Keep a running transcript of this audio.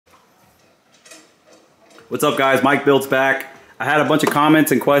What's up guys, Mike Builds back. I had a bunch of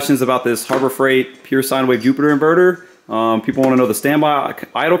comments and questions about this Harbor Freight pure sine wave Jupiter inverter. People want to know the standby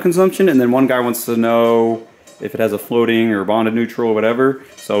idle consumption, and then one guy wants to know if it has a floating or bonded neutral or whatever.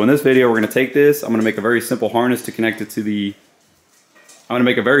 So in this video we're going to take this, I'm going to make a very simple harness to connect it to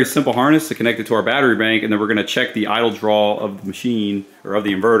our battery bank, and then we're going to check the idle draw of the machine or of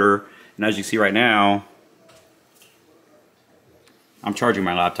the inverter. And as you see right now, I'm charging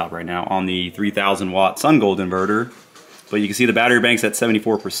my laptop right now on the 3000 watt Sun Gold inverter, but you can see the battery bank's at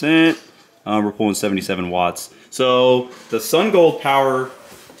 74%. We're pulling 77 watts. So the Sun Gold power,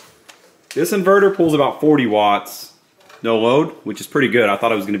 this inverter pulls about 40 watts, no load, which is pretty good. I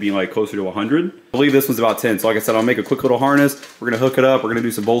thought it was going to be like closer to 100. I believe this one's about 10. So like I said, I'll make a quick little harness. We're going to hook it up. We're going to do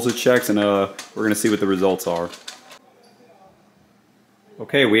some voltage checks, and we're going to see what the results are.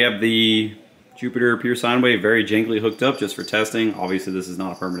 Okay, we have the Jupiter pure sine wave very jankily hooked up just for testing. Obviously this is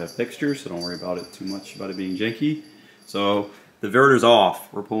not a permanent fixture, so don't worry about it too much about it being janky. So the inverter's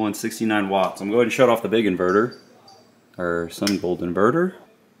off. We're pulling 69 watts. I'm going to go ahead and shut off the big inverter, our Sun Gold inverter.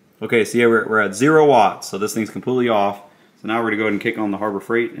 Okay, so yeah, we're at 0 watts, so this thing's completely off. So now we're going to go ahead and kick on the Harbor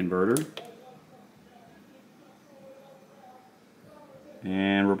Freight inverter.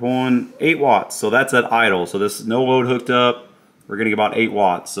 And we're pulling 8 watts, so that's at idle. So this is no load hooked up. We're getting about 8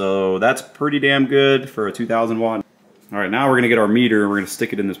 watts, so that's pretty damn good for a 2000 watt. All right, now we're gonna get our meter and we're gonna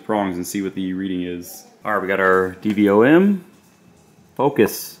stick it in this prongs and see what the reading is. All right, we got our DVOM,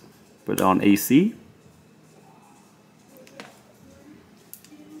 focus, put it on AC.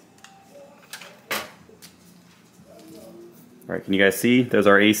 All right, can you guys see? There's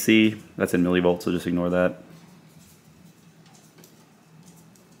our AC. That's in millivolts, so just ignore that.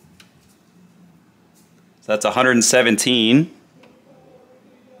 So that's 117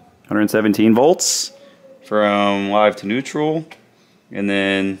 volts from live to neutral, and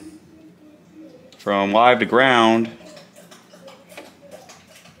then from live to ground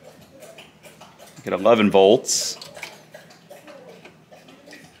get 11 volts.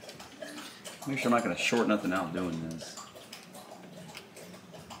 Make sure I'm not going to short nothing out doing this.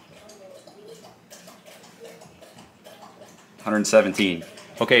 $117.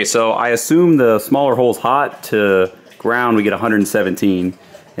 Okay, so I assume the smaller hole's hot. To ground we get 117.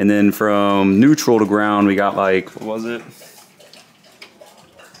 And then from neutral to ground we got like, what was it?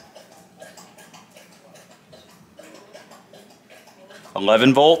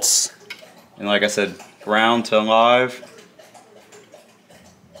 $11 volts. And like I said, ground to live.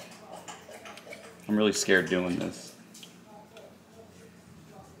 I'm really scared doing this.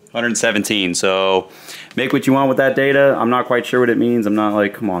 117, so make what you want with that data. I'm not quite sure what it means. I'm not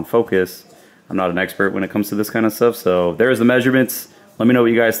like, come on, focus. I'm not an expert when it comes to this kind of stuff. So there's the measurements. Let me know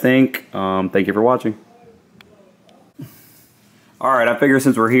what you guys think. Thank you for watching. Alright, I figure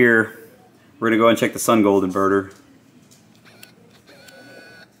since we're here, we're going to go ahead and check the Sun Gold inverter.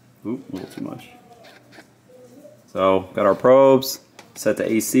 Oop, a little too much. So, got our probes, set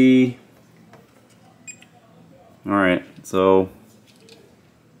to AC. Alright, so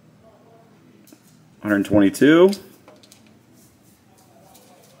 122.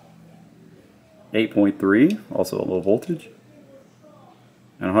 8.3, also a low voltage.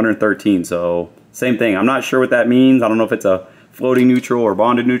 And 113, so same thing. I'm not sure what that means. I don't know if it's a floating neutral or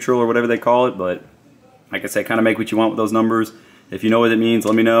bonded neutral or whatever they call it, but like I said, kind of make what you want with those numbers. If you know what it means,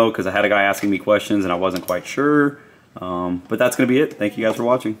 let me know, because I had a guy asking me questions and I wasn't quite sure. But that's going to be it. Thank you guys for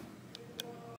watching.